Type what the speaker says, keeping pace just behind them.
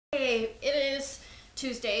Hey, it is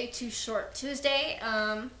Tuesday, Too Short Tuesday.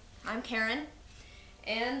 I'm Karen,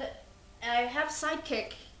 and I have a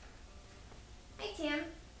sidekick. Hey, Tim.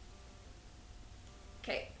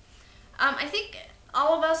 Okay. I think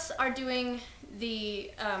all of us are doing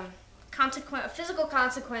the physical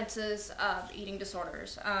consequences of eating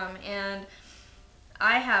disorders, and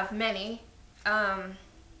I have many. And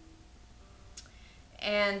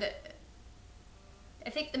I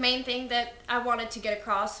think the main thing that I wanted to get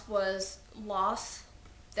across was loss.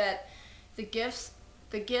 That the gifts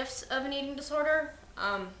of an eating disorder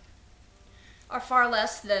are far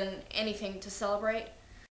less than anything to celebrate.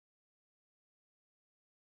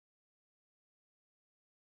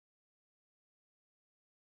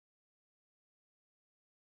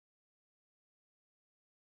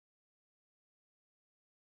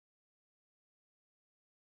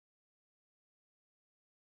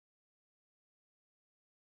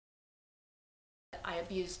 I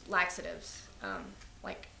abused laxatives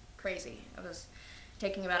like crazy. I was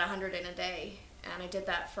taking about 100 in a day, and I did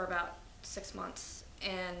that for about 6 months,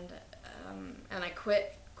 and I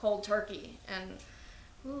quit cold turkey, and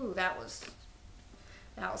ooh, that was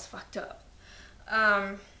fucked up.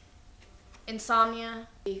 Um, Insomnia,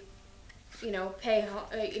 pay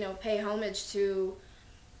homage to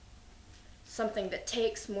something that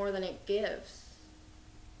takes more than it gives.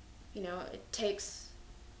 It takes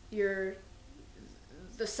your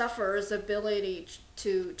the sufferer's ability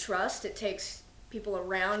to trust. It takes people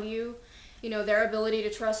around you, their ability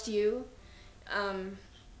to trust you. Um,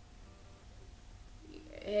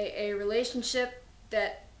 a relationship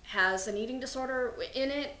that has an eating disorder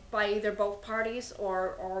in it by either both parties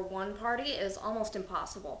or one party is almost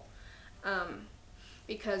impossible. Um,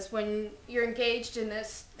 because when you're engaged in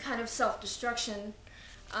this kind of self-destruction,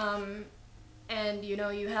 and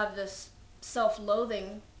you have this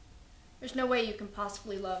self-loathing, there's no way you can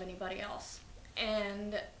possibly love anybody else.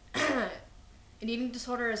 And an eating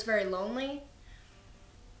disorder is very lonely.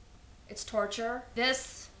 It's torture.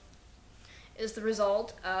 This is the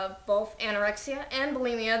result of both anorexia and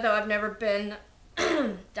bulimia, though I've never been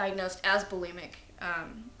diagnosed as bulimic,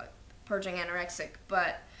 purging anorexic,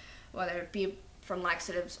 but whether it be from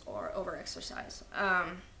laxatives or overexercise.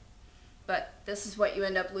 But this is what you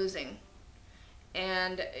end up losing.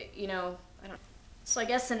 And, I don't. So I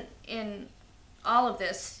guess in all of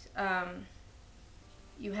this,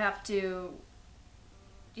 you have to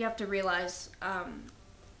realize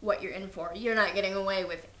what you're in for. You're not getting away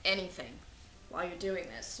with anything while you're doing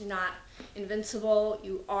this. You're not invincible.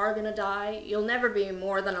 You are gonna die. You'll never be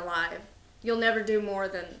more than alive. You'll never do more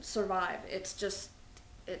than survive.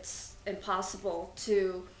 It's impossible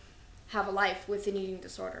to have a life with an eating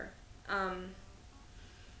disorder. I'm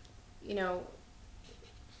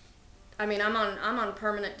on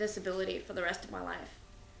permanent disability for the rest of my life.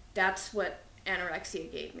 That's what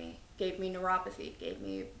anorexia gave me. Gave me neuropathy, gave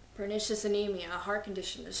me pernicious anemia, a heart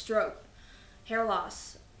condition, a stroke, hair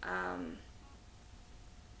loss.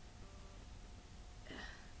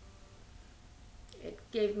 It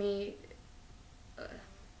gave me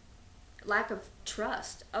lack of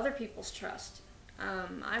trust, other people's trust.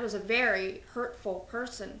 I was a very hurtful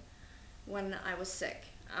person when I was sick.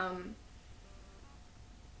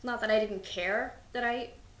 Not that I didn't care that I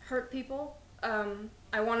hurt people.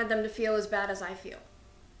 I wanted them to feel as bad as I feel.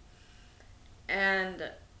 And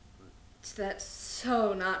that's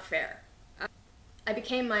so not fair. I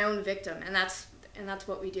became my own victim, and that's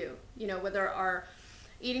what we do. Whether our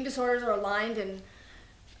eating disorders are aligned and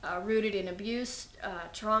rooted in abuse,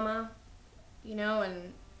 trauma,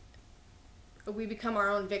 and we become our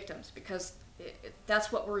own victims because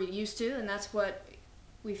that's what we're used to, and that's what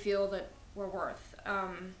we feel that we're worth.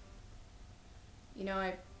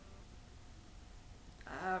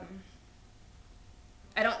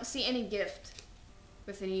 I don't see any gift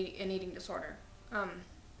with an eating disorder.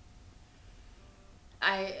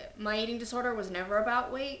 My eating disorder was never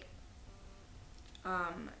about weight.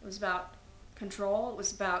 It was about control. It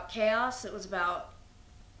was about chaos. It was about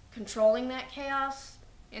controlling that chaos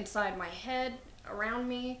inside my head, around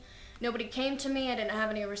me. Nobody came to me. I didn't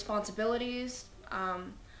have any responsibilities.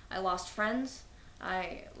 I lost friends.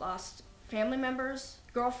 I lost family members,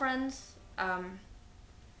 girlfriends.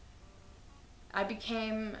 I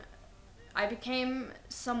became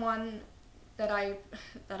someone that I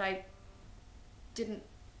didn't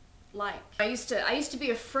like. I used to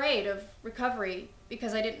be afraid of recovery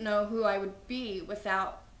because I didn't know who I would be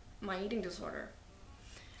without my eating disorder.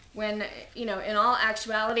 When, in all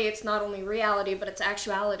actuality, it's not only reality, but it's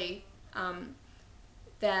actuality,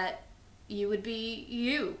 that you would be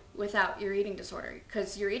you without your eating disorder,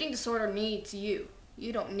 because your eating disorder needs you.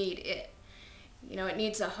 You don't need it. You know, it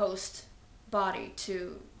needs a host body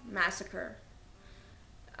to massacre.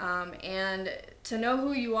 And to know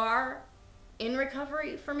who you are in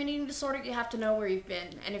recovery from an eating disorder, you have to know where you've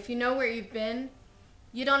been. And if you know where you've been,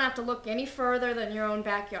 you don't have to look any further than your own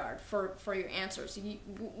backyard for your answers.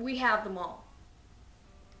 We have them all.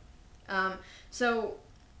 So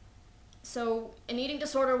an eating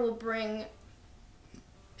disorder will bring,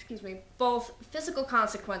 both physical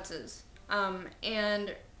consequences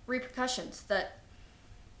and repercussions that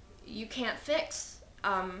you can't fix.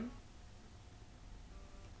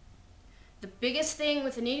 The biggest thing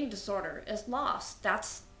with an eating disorder is loss.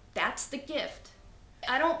 That's the gift.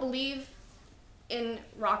 I don't believe in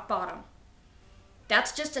rock bottom.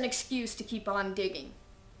 That's just an excuse to keep on digging.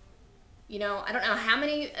 You know, I don't know how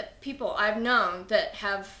many people I've known that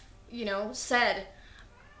have, said,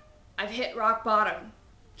 I've hit rock bottom.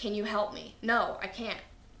 Can you help me? No, I can't.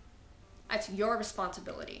 That's your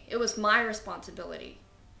responsibility. It was my responsibility.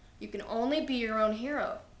 You can only be your own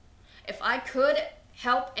hero. If I could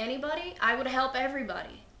help anybody, I would help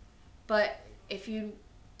everybody. But if you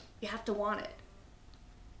have to want it.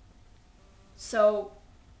 So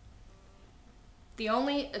the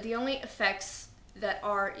only effects that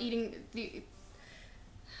are eating,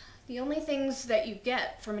 the only things that you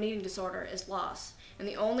get from an eating disorder is loss. And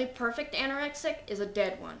the only perfect anorexic is a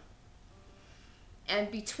dead one. And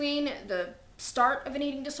between the start of an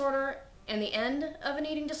eating disorder and the end of an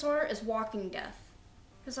eating disorder is walking death.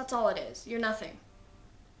 Because that's all it is. You're nothing.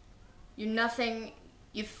 You're nothing.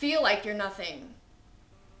 You feel like you're nothing,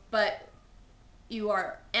 but you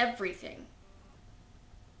are everything.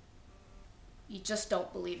 You just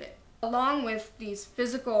don't believe it. Along with these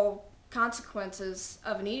physical consequences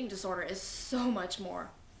of an eating disorder is so much more.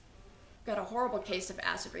 Got a horrible case of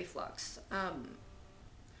acid reflux,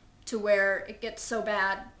 to where it gets so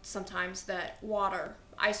bad sometimes that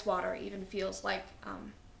ice water even feels like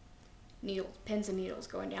pins and needles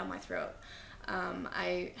going down my throat.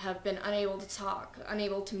 I have been unable to talk,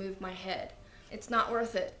 unable to move my head. It's not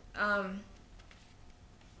worth it.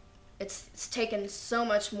 It's taken so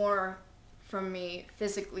much more from me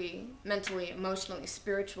physically, mentally, emotionally,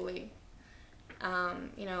 spiritually.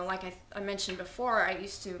 Like I mentioned before, I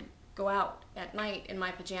used to go out at night in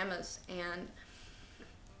my pajamas, and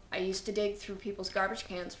I used to dig through people's garbage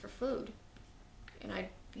cans for food. And I'd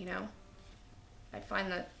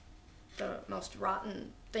find the most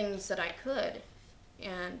rotten things that I could,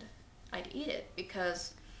 and I'd eat it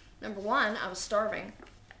because, number one, I was starving,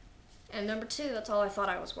 and number two, that's all I thought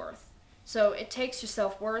I was worth. So it takes your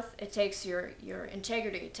self-worth, it takes your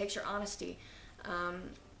integrity, it takes your honesty,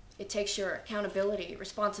 it takes your accountability,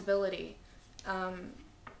 responsibility,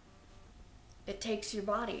 it takes your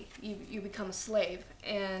body. You become a slave,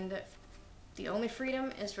 and the only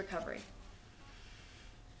freedom is recovery.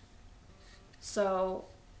 So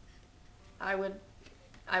I would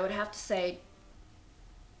have to say,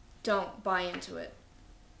 don't buy into it.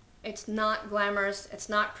 It's not glamorous, it's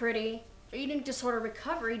not pretty. Eating disorder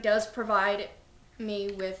recovery does provide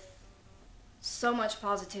me with so much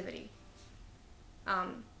positivity.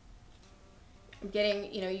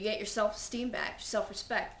 Getting, you get your self-esteem back,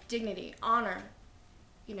 self-respect, dignity, honor,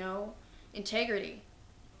 integrity.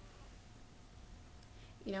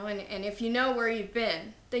 And if you know where you've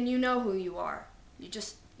been, then you know who you are.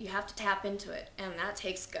 You have to tap into it, and that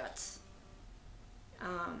takes guts.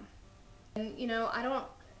 I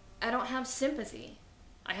don't have sympathy.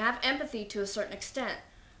 I have empathy to a certain extent,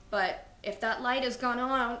 but if that light has gone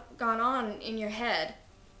on in your head,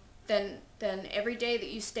 then every day that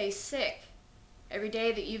you stay sick, every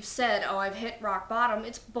day that you've said, oh, I've hit rock bottom,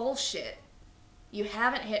 it's bullshit. You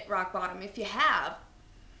haven't hit rock bottom. If you have,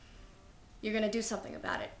 you're going to do something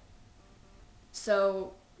about it.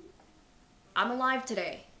 So I'm alive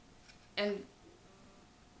today, and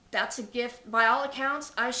that's a gift. By all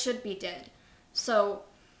accounts, I should be dead. So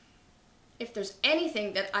if there's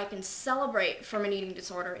anything that I can celebrate from an eating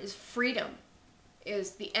disorder, is freedom,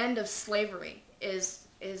 is the end of slavery, is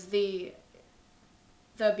the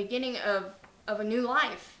beginning of a new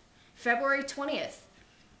life. February 20th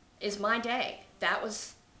is my day. That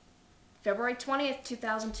was February 20th,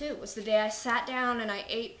 2002 was the day I sat down and I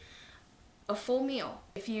ate a full meal.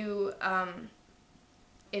 If you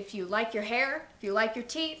like your hair, if you like your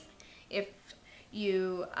teeth, if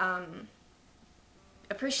you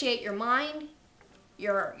appreciate your mind,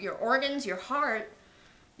 your organs, your heart,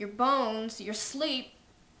 your bones, your sleep,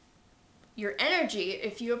 your energy,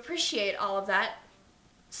 if you appreciate all of that,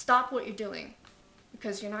 stop what you're doing,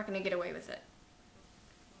 because you're not going to get away with it.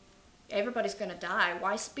 Everybody's going to die.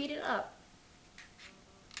 Why speed it up?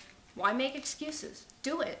 Why make excuses?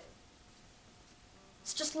 Do it.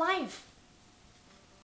 It's just life.